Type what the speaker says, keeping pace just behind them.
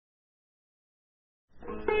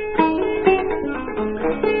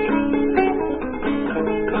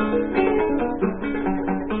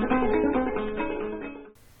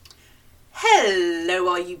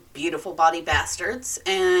you beautiful bawdy bastards,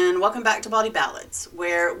 and welcome back to Bawdy Ballads,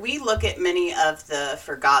 where we look at many of the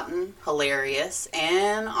forgotten, hilarious,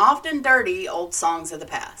 and often dirty old songs of the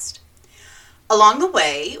past. Along the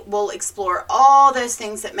way, we'll explore all those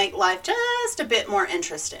things that make life just a bit more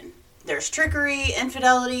interesting. There's trickery,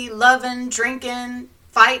 infidelity, loving, drinking,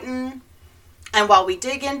 fighting, and while we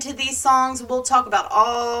dig into these songs, we'll talk about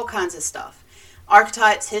all kinds of stuff.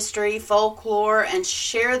 Archetypes, history, folklore, and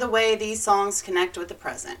share the way these songs connect with the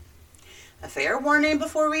present. A fair warning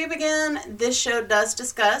before we begin, this show does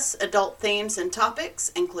discuss adult themes and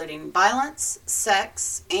topics, including violence,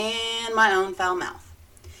 sex, and my own foul mouth.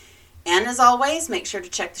 And as always, make sure to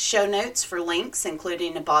check the show notes for links,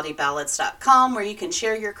 including bawdyballads.com, where you can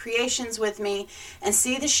share your creations with me and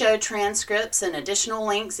see the show transcripts and additional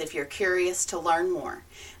links if you're curious to learn more.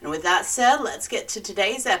 And with that said, let's get to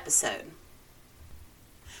today's episode.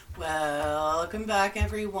 Welcome back,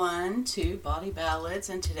 everyone, to Bawdy Ballads,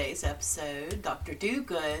 and today's episode, Dr.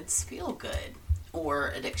 DoGoods' Feel Good, or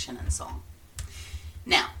Addiction and Song.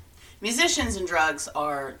 Now, musicians and drugs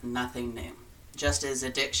are nothing new, just as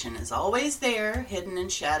addiction is always there, hidden in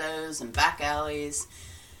shadows and back alleys.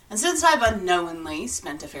 And since I've unknowingly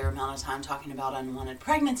spent a fair amount of time talking about unwanted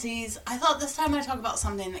pregnancies, I thought this time I'd talk about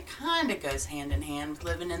something that kind of goes hand in hand with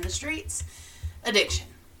living in the streets: addiction.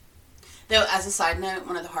 Though, as a side note,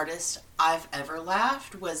 one of the hardest I've ever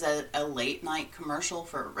laughed was at a late-night commercial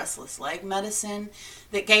for restless leg medicine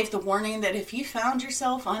that gave the warning that if you found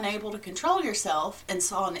yourself unable to control yourself and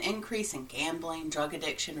saw an increase in gambling, drug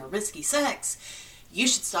addiction, or risky sex, you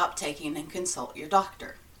should stop taking and consult your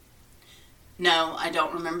doctor. No, I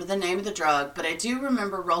don't remember the name of the drug, but I do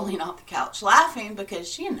remember rolling off the couch laughing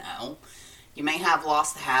because, you may have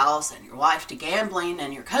lost the house and your wife to gambling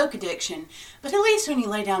and your coke addiction, but at least when you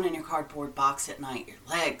lay down in your cardboard box at night, your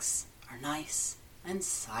legs are nice and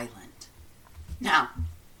silent. Now,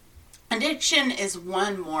 addiction is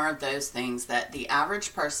one more of those things that the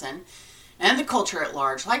average person and the culture at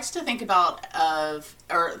large likes to think of as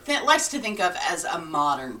a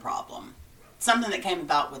modern problem, something that came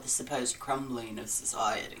about with the supposed crumbling of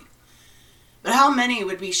society. But how many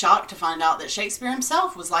would be shocked to find out that Shakespeare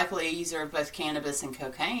himself was likely a user of both cannabis and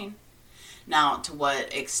cocaine? Now, to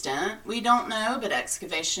what extent, we don't know, but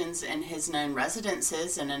excavations in his known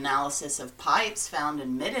residences and analysis of pipes found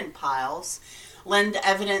in midden piles lend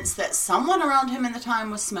evidence that someone around him in the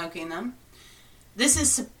time was smoking them. This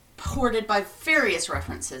is supported by various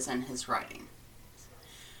references in his writing.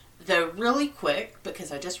 Though really quick,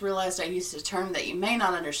 because I just realized I used a term that you may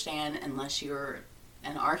not understand unless you're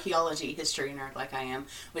an archaeology history nerd like I am,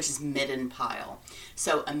 which is midden pile.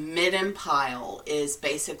 So a midden pile is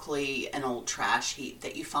basically an old trash heap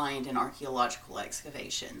that you find in archaeological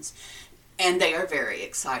excavations. And they are very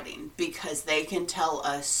exciting because they can tell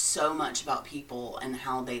us so much about people and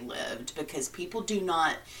how they lived, because people do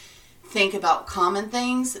not think about common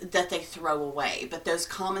things that they throw away. But those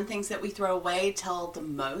common things that we throw away tell the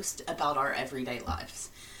most about our everyday lives.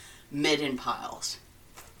 Midden piles.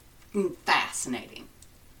 Fascinating.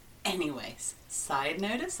 Anyways, side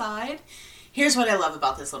note aside, here's what I love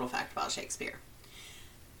about this little fact about Shakespeare.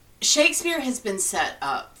 Shakespeare has been set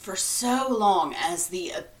up for so long as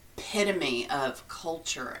the epitome of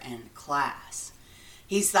culture and class.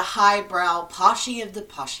 He's the highbrow poshy of the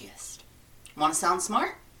poshiest. Want to sound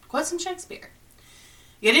smart? Quote some Shakespeare.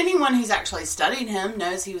 Yet anyone who's actually studied him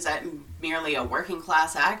knows he was merely a working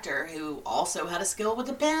class actor who also had a skill with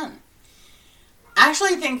a pen. I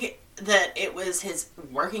actually think that it was his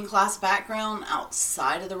working class background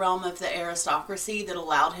outside of the realm of the aristocracy that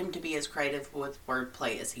allowed him to be as creative with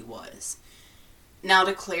wordplay as he was. Now,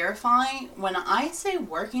 to clarify, when I say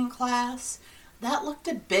working class, that looked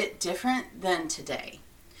a bit different than today.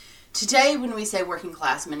 Today, when we say working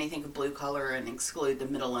class, many think of blue collar and exclude the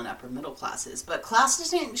middle and upper middle classes, but class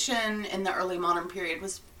distinction in the early modern period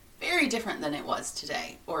was very different than it was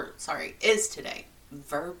today, is today.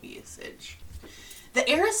 Verb usage. The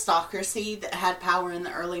aristocracy that had power in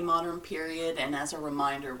the early modern period, and as a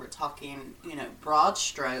reminder, we're talking, broad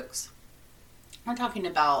strokes. We're talking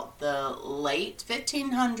about the late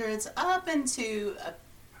 1500s up into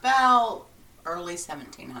about early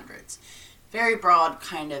 1700s. Very broad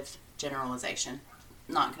kind of generalization.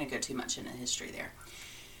 Not going to go too much into history there.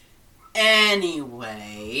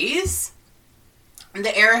 Anyways,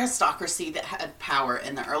 the aristocracy that had power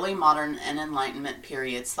in the early modern and Enlightenment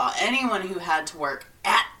periods thought anyone who had to work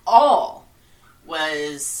at all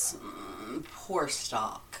was poor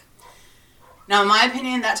stock. Now, in my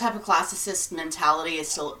opinion, that type of classicist mentality is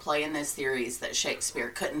still at play in those theories that Shakespeare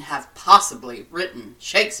couldn't have possibly written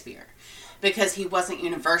Shakespeare because he wasn't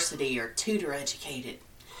university or tutor educated.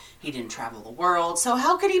 He didn't travel the world, so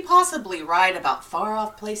how could he possibly write about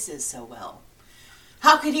far-off places so well?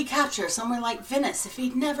 How could he capture somewhere like Venice if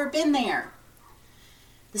he'd never been there?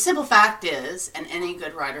 The simple fact is, and any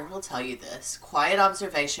good writer will tell you this, quiet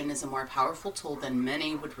observation is a more powerful tool than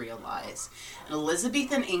many would realize. And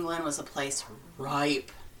Elizabethan England was a place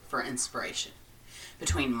ripe for inspiration.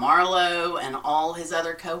 Between Marlowe and all his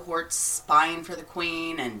other cohorts spying for the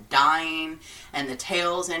Queen and dying, and the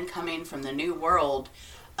tales incoming from the New World,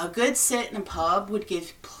 a good sit in a pub would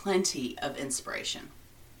give plenty of inspiration.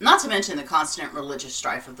 Not to mention the constant religious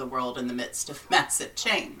strife of the world in the midst of massive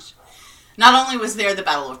change. Not only was there the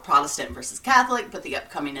battle of Protestant versus Catholic, but the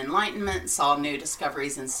upcoming Enlightenment saw new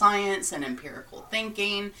discoveries in science and empirical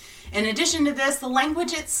thinking. In addition to this, the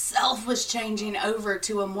language itself was changing over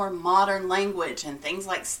to a more modern language, and things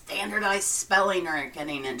like standardized spelling are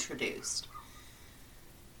getting introduced.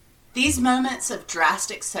 These moments of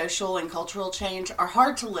drastic social and cultural change are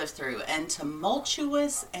hard to live through and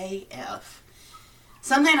tumultuous AF.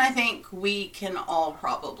 Something I think we can all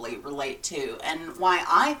probably relate to, and why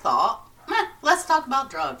I thought, let's talk about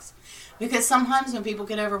drugs. Because sometimes when people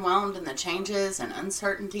get overwhelmed in the changes and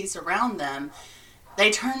uncertainties around them, they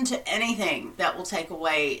turn to anything that will take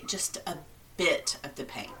away just a bit of the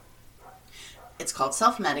pain. It's called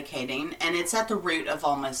self-medicating, and it's at the root of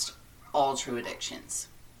almost all true addictions.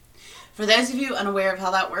 For those of you unaware of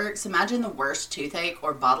how that works, imagine the worst toothache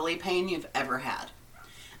or bodily pain you've ever had,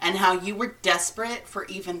 and how you were desperate for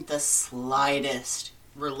even the slightest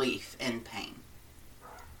relief in pain.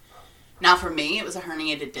 Now for me, it was a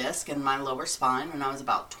herniated disc in my lower spine when I was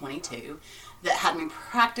about 22 that had me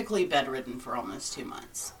practically bedridden for almost 2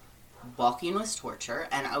 months. Walking was torture,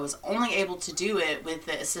 and I was only able to do it with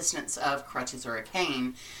the assistance of crutches or a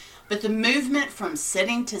cane. But the movement from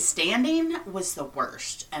sitting to standing was the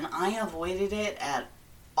worst, and I avoided it at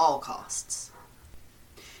all costs.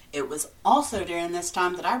 It was also during this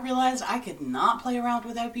time that I realized I could not play around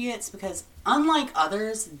with opiates because, unlike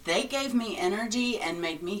others, they gave me energy and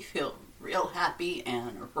made me feel real happy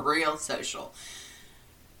and real social.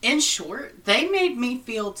 In short, they made me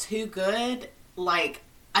feel too good, like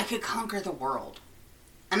I could conquer the world.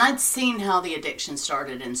 And I'd seen how the addiction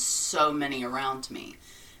started in so many around me.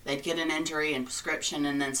 They'd get an injury and prescription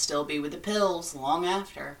and then still be with the pills long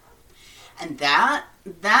after. And that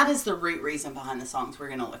is the root reason behind the songs we're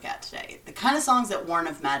going to look at today. The kind of songs that warn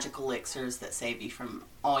of magic elixirs that save you from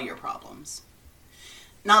all your problems.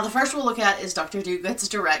 Now, the first we'll look at is Dr. DoGoods'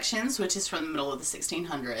 Directions, which is from the middle of the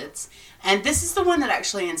 1600s. And this is the one that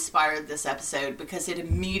actually inspired this episode because it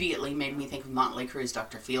immediately made me think of Motley Crue's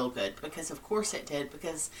Dr. Feelgood. Because of course it did,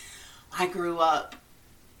 because I grew up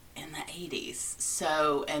in the 80s,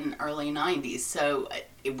 and early 90s, so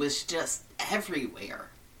it was just everywhere.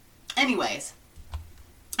 Anyways,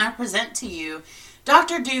 I present to you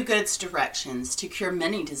Dr. DoGoods' Directions to Cure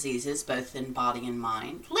Many Diseases, both in body and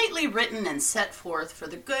mind, lately written and set forth for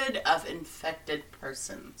the good of infected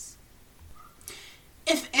persons.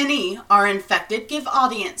 If any are infected, give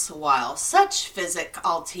audience a while. Such physic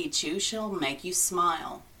I'll teach you shall make you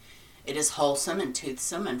smile. It is wholesome and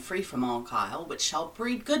toothsome and free from all guile, which shall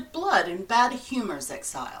breed good blood and bad humours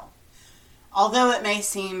exile. Although it may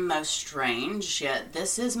seem most strange, yet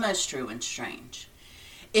this is most true and strange.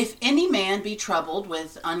 If any man be troubled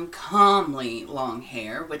with uncomely long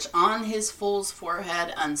hair, which on his fool's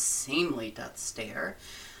forehead unseemly doth stare,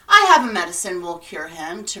 I have a medicine will cure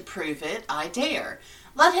him, to prove it I dare.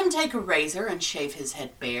 Let him take a razor and shave his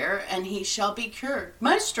head bare, and he shall be cured.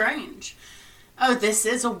 Most strange. Oh, this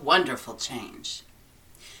is a wonderful change.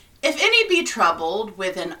 If any be troubled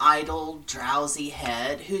with an idle, drowsy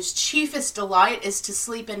head, whose chiefest delight is to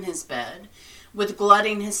sleep in his bed, with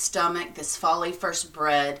glutting his stomach this folly first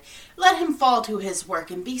bred, let him fall to his work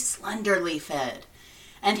and be slenderly fed,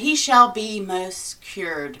 and he shall be most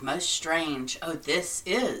cured, most strange. Oh, this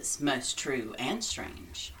is most true and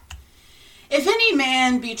strange. If any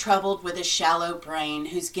man be troubled with a shallow brain,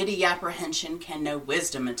 whose giddy apprehension can no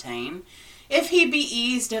wisdom attain, if he be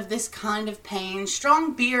eased of this kind of pain,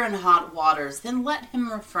 strong beer and hot waters, then let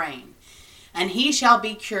him refrain, and he shall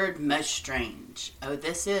be cured most strange. Oh,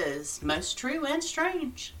 this is most true and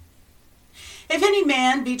strange. If any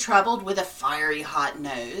man be troubled with a fiery hot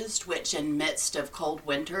nose, which in midst of cold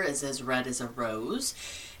winter is as red as a rose,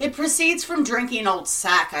 it proceeds from drinking old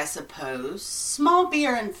sack, I suppose. Small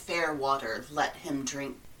beer and fair water let him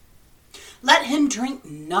drink. Let him drink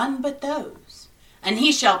none but those, and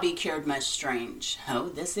he shall be cured most strange. Oh,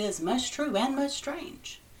 this is most true and most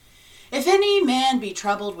strange. If any man be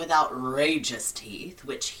troubled with outrageous teeth,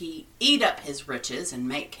 which he eat up his riches and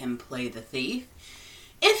make him play the thief,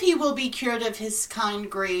 If he will be cured of his kind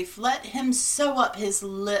grief, let him sew up his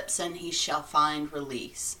lips and he shall find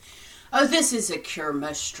release. Oh, this is a cure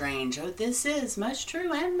most strange. Oh, this is most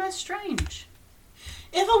true and most strange.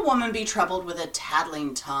 If a woman be troubled with a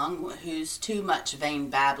tattling tongue, whose too much vain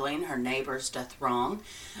babbling her neighbours doth wrong,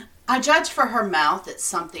 I judge for her mouth it's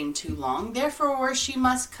something too long, therefore she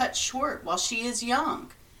must cut short while she is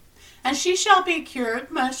young. And she shall be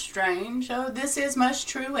cured most strange. Oh, this is most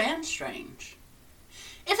true and strange.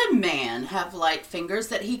 If a man have light fingers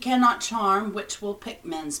that he cannot charm, which will pick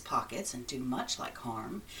men's pockets and do much like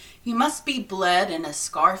harm, he must be bled and a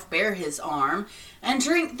scarf bear his arm, and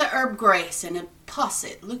drink the herb grace and a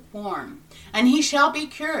posset lukewarm, and he shall be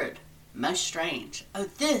cured. Most strange. Oh,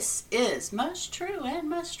 this is most true and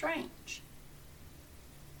most strange.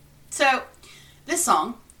 So, this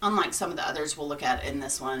song, unlike some of the others we'll look at in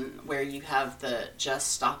this one, where you have the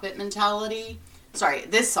just stop it mentality. Sorry,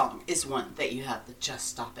 this song is one that you have the just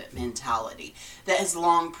stop it mentality that has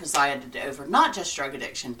long presided over not just drug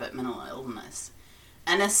addiction, but mental illness.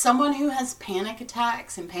 And as someone who has panic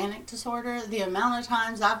attacks and panic disorder, the amount of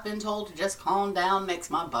times I've been told to just calm down makes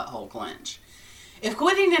my butthole clench. If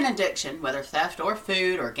quitting an addiction, whether theft or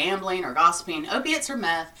food or gambling or gossiping, opiates or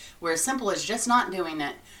meth, were as simple as just not doing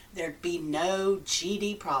it, there'd be no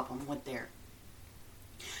GD problem with there.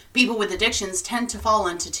 People with addictions tend to fall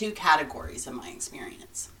into two categories in my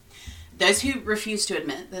experience. Those who refuse to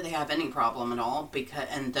admit that they have any problem at all,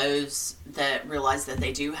 and those that realize that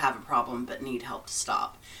they do have a problem but need help to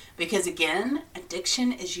stop. Because again,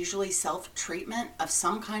 addiction is usually self-treatment of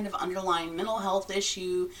some kind of underlying mental health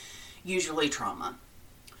issue, usually trauma.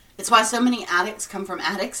 It's why so many addicts come from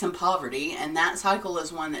addicts and poverty, and that cycle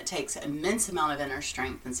is one that takes an immense amount of inner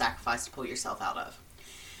strength and sacrifice to pull yourself out of.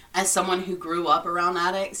 As someone who grew up around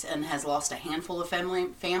addicts and has lost a handful of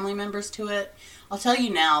family members to it, I'll tell you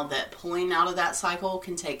now that pulling out of that cycle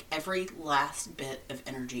can take every last bit of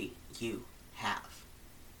energy you have.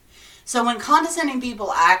 So when condescending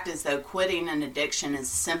people act as though quitting an addiction is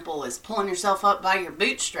simple as pulling yourself up by your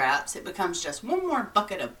bootstraps, it becomes just one more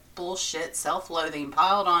bucket of bullshit self-loathing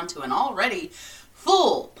piled onto an already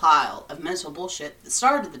full pile of mental bullshit that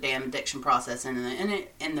started the damn addiction process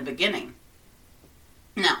in the beginning.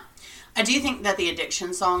 Now, I do think that the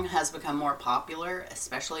addiction song has become more popular,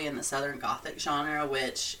 especially in the Southern Gothic genre,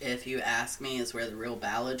 which, if you ask me, is where the real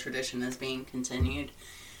ballad tradition is being continued.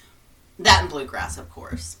 That and bluegrass, of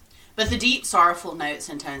course. But the deep, sorrowful notes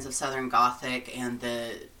and tones of Southern Gothic and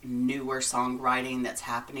the newer songwriting that's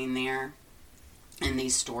happening there in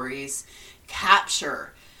these stories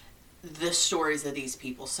capture the stories of these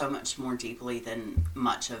people so much more deeply than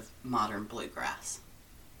much of modern bluegrass.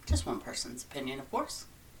 Just one person's opinion, of course.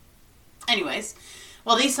 Anyways,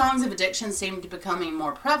 while these songs of addiction seem to be becoming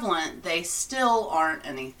more prevalent, they still aren't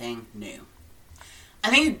anything new. I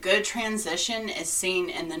think a good transition is seen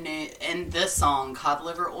in this song, Cod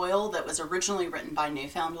Liver Oil, that was originally written by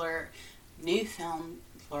Newfoundlander.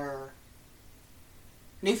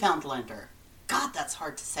 God, that's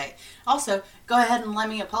hard to say. Also, go ahead and let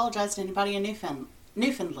me apologize to anybody in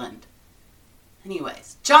Newfoundland.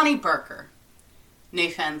 Anyways, Johnny Burker,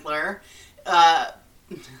 Newfoundlander.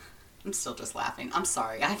 I'm still just laughing. I'm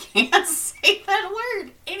sorry, I can't say that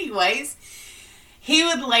word. Anyways, he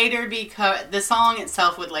would later be the song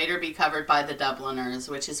itself would later be covered by the Dubliners,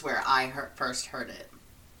 which is where I first heard it.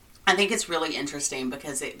 I think it's really interesting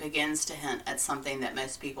because it begins to hint at something that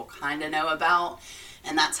most people kind of know about,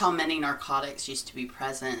 and that's how many narcotics used to be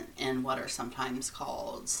present in what are sometimes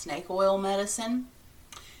called snake oil medicine.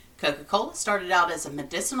 Coca-Cola started out as a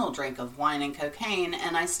medicinal drink of wine and cocaine,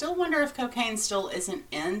 and I still wonder if cocaine still isn't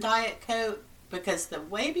in Diet Coke, because the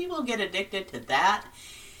way people get addicted to that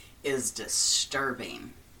is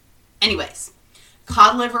disturbing. Anyways,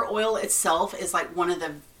 cod liver oil itself is like one of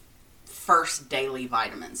the first daily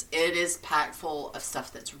vitamins. It is packed full of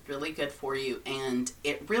stuff that's really good for you, and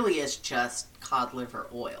it really is just cod liver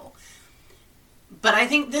oil. But I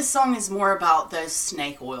think this song is more about those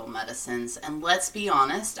snake oil medicines. And let's be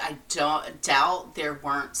honest, I don't doubt there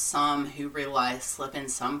weren't some who realized slipping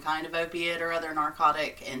some kind of opiate or other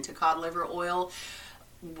narcotic into cod liver oil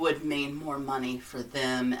would mean more money for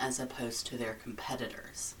them as opposed to their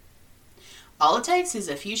competitors. All it takes is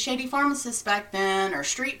a few shady pharmacists back then or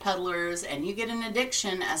street peddlers, and you get an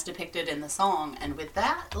addiction as depicted in the song. And with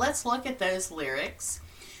that, let's look at those lyrics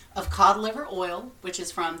of Cod Liver Oil, which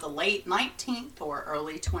is from the late 19th or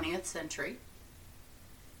early 20th century.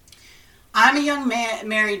 I'm a young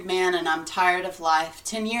married man, and I'm tired of life.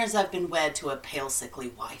 10 years I've been wed to a pale, sickly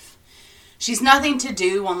wife. She's nothing to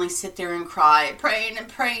do, only sit there and cry, praying and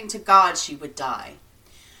praying to God she would die.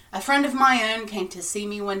 A friend of my own came to see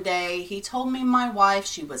me one day. He told me my wife,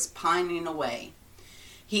 she was pining away.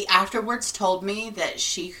 He afterwards told me that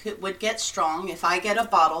she would get strong if I get a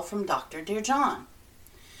bottle from Dr. Dear John.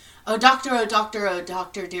 Oh doctor, oh doctor, oh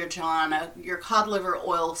doctor, dear John, your cod liver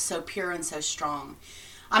oil so pure and so strong.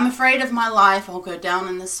 I'm afraid of my life, I'll go down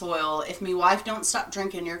in the soil if me wife don't stop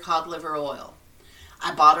drinking your cod liver oil.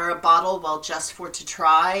 I bought her a bottle, well, just for to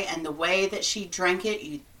try, and the way that she drank it,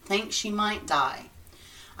 you'd think she might die.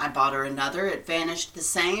 I bought her another, it vanished the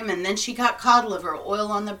same, and then she got cod liver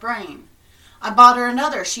oil on the brain. I bought her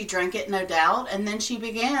another, she drank it no doubt, and then she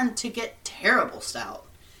began to get terrible stout.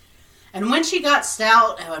 And when she got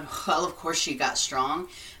stout, well, of course she got strong,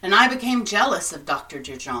 and I became jealous of Dr.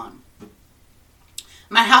 Dear John.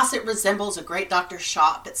 My house, it resembles a great doctor's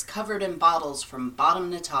shop. It's covered in bottles from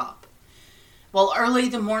bottom to top. Well, early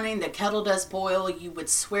the morning the kettle does boil, you would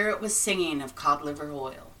swear it was singing of cod liver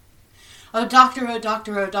oil. Oh doctor, oh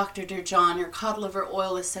doctor, oh doctor, dear John, your cod liver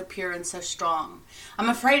oil is so pure and so strong. I'm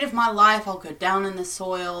afraid of my life, I'll go down in the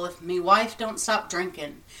soil if me wife don't stop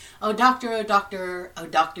drinking. Oh doctor, oh doctor, oh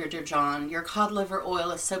doctor, dear John, your cod liver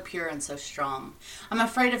oil is so pure and so strong. I'm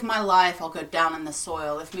afraid of my life, I'll go down in the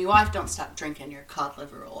soil if me wife don't stop drinking your cod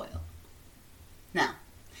liver oil. Now,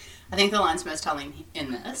 I think the lines most telling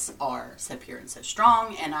in this are so pure and so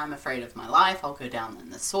strong, and I'm afraid of my life, I'll go down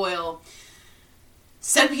in the soil.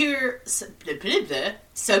 So pure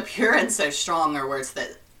and so strong are words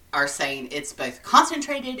that are saying it's both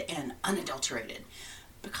concentrated and unadulterated.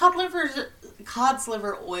 But cod's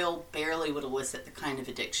liver oil barely would elicit the kind of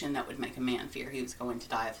addiction that would make a man fear he was going to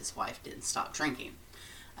die if his wife didn't stop drinking.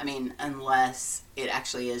 I mean, unless it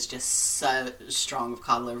actually is just so strong of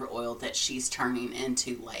cod liver oil that she's turning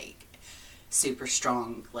into, like, super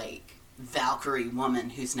strong, like, Valkyrie woman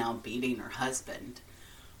who's now beating her husband,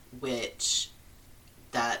 which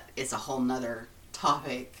that is a whole nother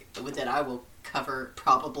topic that I will cover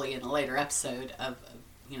probably in a later episode of,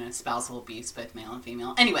 spousal abuse, both male and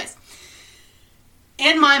female. Anyways,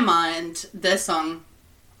 in my mind, this song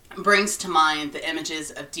brings to mind the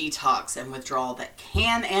images of detox and withdrawal that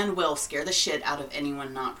can and will scare the shit out of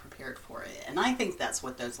anyone not prepared for it. And I think that's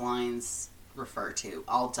what those lines refer to.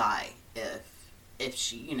 I'll die if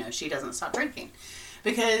she doesn't stop drinking.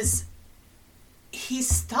 Because he's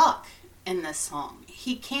stuck in this song.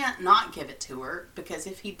 He can't not give it to her, because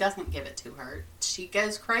if he doesn't give it to her, she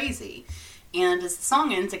goes crazy. And as the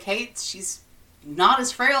song indicates, she's not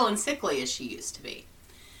as frail and sickly as she used to be.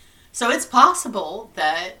 So it's possible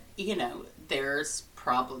that, there's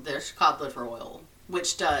cod liver oil,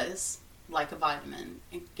 which does, like a vitamin,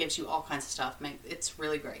 it gives you all kinds of stuff. It's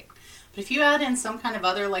really great. But if you add in some kind of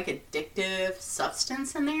other, like, addictive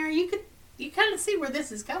substance in there, you kind of see where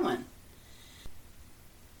this is going.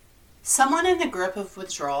 Someone in the grip of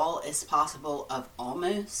withdrawal is possible of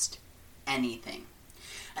almost anything.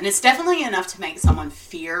 And it's definitely enough to make someone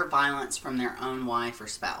fear violence from their own wife or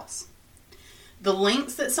spouse. The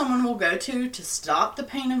lengths that someone will go to stop the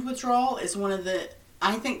pain of withdrawal is one of the,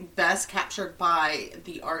 I think, best captured by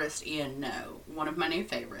the artist Ian No, one of my new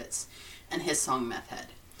favorites, and his song Meth Head,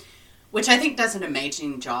 which I think does an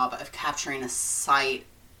amazing job of capturing a sight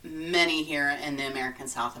many here in the American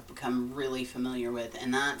South have become really familiar with,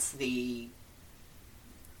 and that's the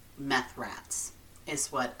meth rats,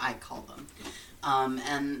 is what I call them.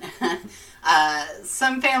 And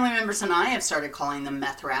some family members and I have started calling them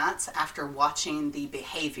meth rats after watching The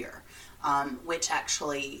Behavior, which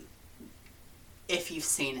actually, if you've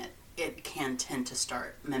seen it, it can tend to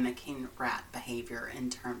start mimicking rat behavior in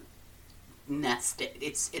term nested.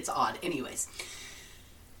 It's odd. Anyways.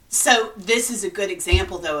 So this is a good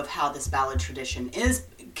example, though, of how this ballad tradition is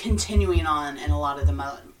continuing on in a lot of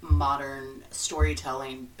the modern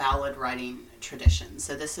storytelling, ballad writing traditions.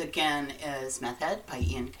 So this, again, is Meth Head by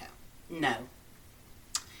Ian Co. No.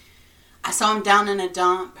 I saw him down in a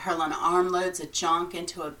dump, hurling armloads of junk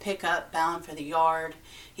into a pickup bound for the yard.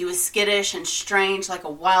 He was skittish and strange like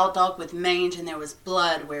a wild dog with mange, and there was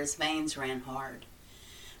blood where his veins ran hard.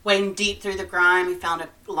 Wading deep through the grime, he found a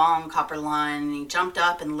long copper line, and he jumped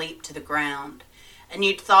up and leaped to the ground. And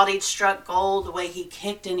you'd thought he'd struck gold the way he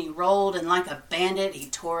kicked and he rolled, and like a bandit, he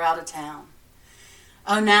tore out of town.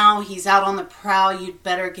 Oh, now he's out on the prowl, you'd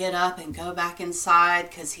better get up and go back inside,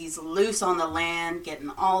 'cause he's loose on the land, getting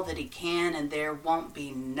all that he can, and there won't be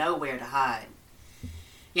nowhere to hide.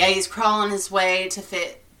 Yeah, he's crawling his way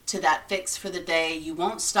to that fix for the day. You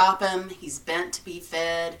won't stop him, he's bent to be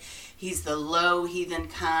fed. He's the low heathen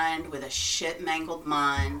kind with a shit-mangled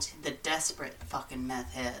mind, the desperate fucking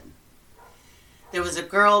meth head. There was a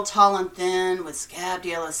girl tall and thin with scabbed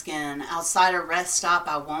yellow skin outside a rest stop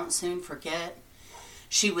I won't soon forget.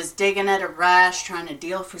 She was digging at a rash, trying to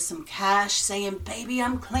deal for some cash, saying, "Baby,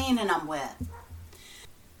 I'm clean and I'm wet."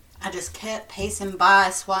 I just kept pacing by,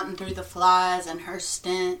 swatting through the flies and her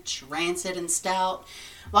stench, rancid and stout,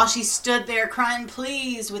 while she stood there crying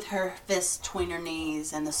please with her fists between her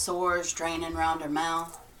knees and the sores draining round her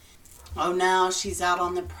mouth. Oh, now she's out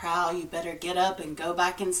on the prowl. You better get up and go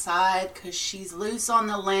back inside, 'cause she's loose on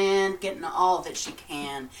the land, getting all that she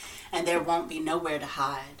can, and there won't be nowhere to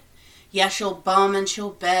hide. Yeah, she'll bum and she'll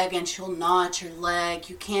beg and she'll gnaw at your leg.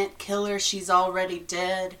 You can't kill her, she's already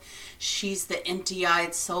dead. She's the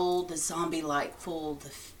empty-eyed soul, the zombie-like fool,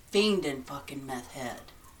 the fiendin' fucking meth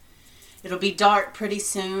head. It'll be dark pretty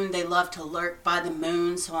soon. They love to lurk by the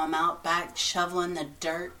moon, so I'm out back shoveling the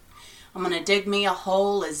dirt. I'm gonna dig me a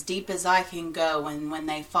hole as deep as I can go, and when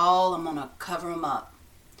they fall, I'm gonna cover 'em up.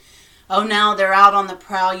 Oh, now they're out on the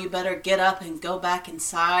prowl. You better get up and go back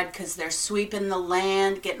inside, 'cause they're sweeping the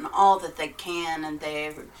land, getting all that they can, and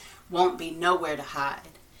there won't be nowhere to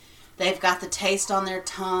hide. They've got the taste on their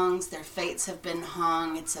tongues. Their fates have been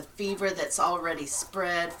hung. It's a fever that's already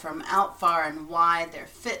spread from out far and wide. They're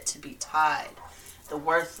fit to be tied. The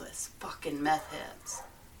worthless fucking meth heads.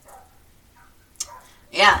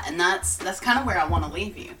 Yeah, and that's kind of where I want to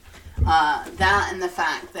leave you. That and the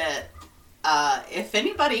fact that if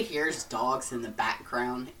anybody hears dogs in the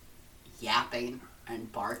background yapping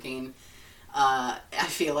and barking, I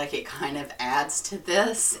feel like it kind of adds to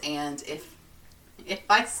this. And if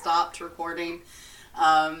I stopped recording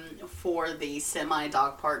for the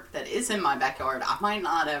semi-dog park that is in my backyard, I might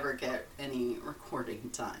not ever get any recording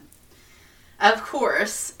time. Of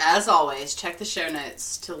course, as always, check the show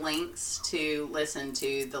notes to links to listen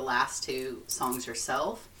to the last two songs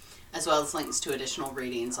yourself, as well as links to additional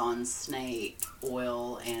readings on snake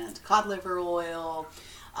oil and cod liver oil.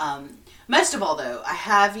 Most of all, though,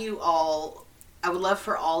 I would love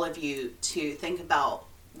for all of you to think about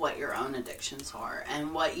what your own addictions are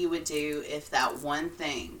and what you would do if that one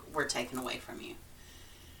thing were taken away from you.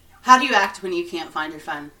 How do you act when you can't find your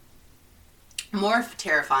phone? More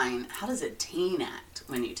terrifying, how does a teen act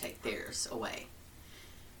when you take theirs away?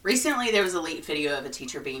 Recently, there was a leaked video of a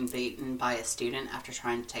teacher being beaten by a student after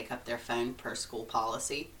trying to take up their phone per school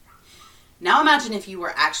policy. Now imagine if you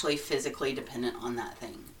were actually physically dependent on that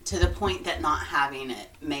thing, to the point that not having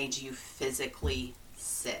it made you physically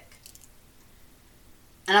sick.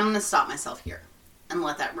 And I'm going to stop myself here and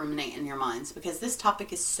let that ruminate in your minds, because this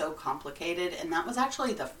topic is so complicated, and that was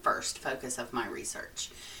actually the first focus of my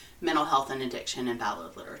research. Mental health and addiction in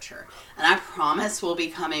ballad literature. And I promise we'll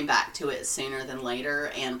be coming back to it sooner than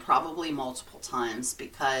later, and probably multiple times,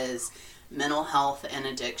 because mental health and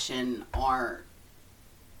addiction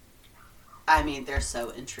they're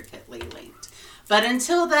so intricately linked. But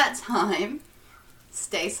until that time,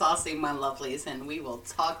 stay saucy, my lovelies, and we will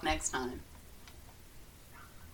talk next time.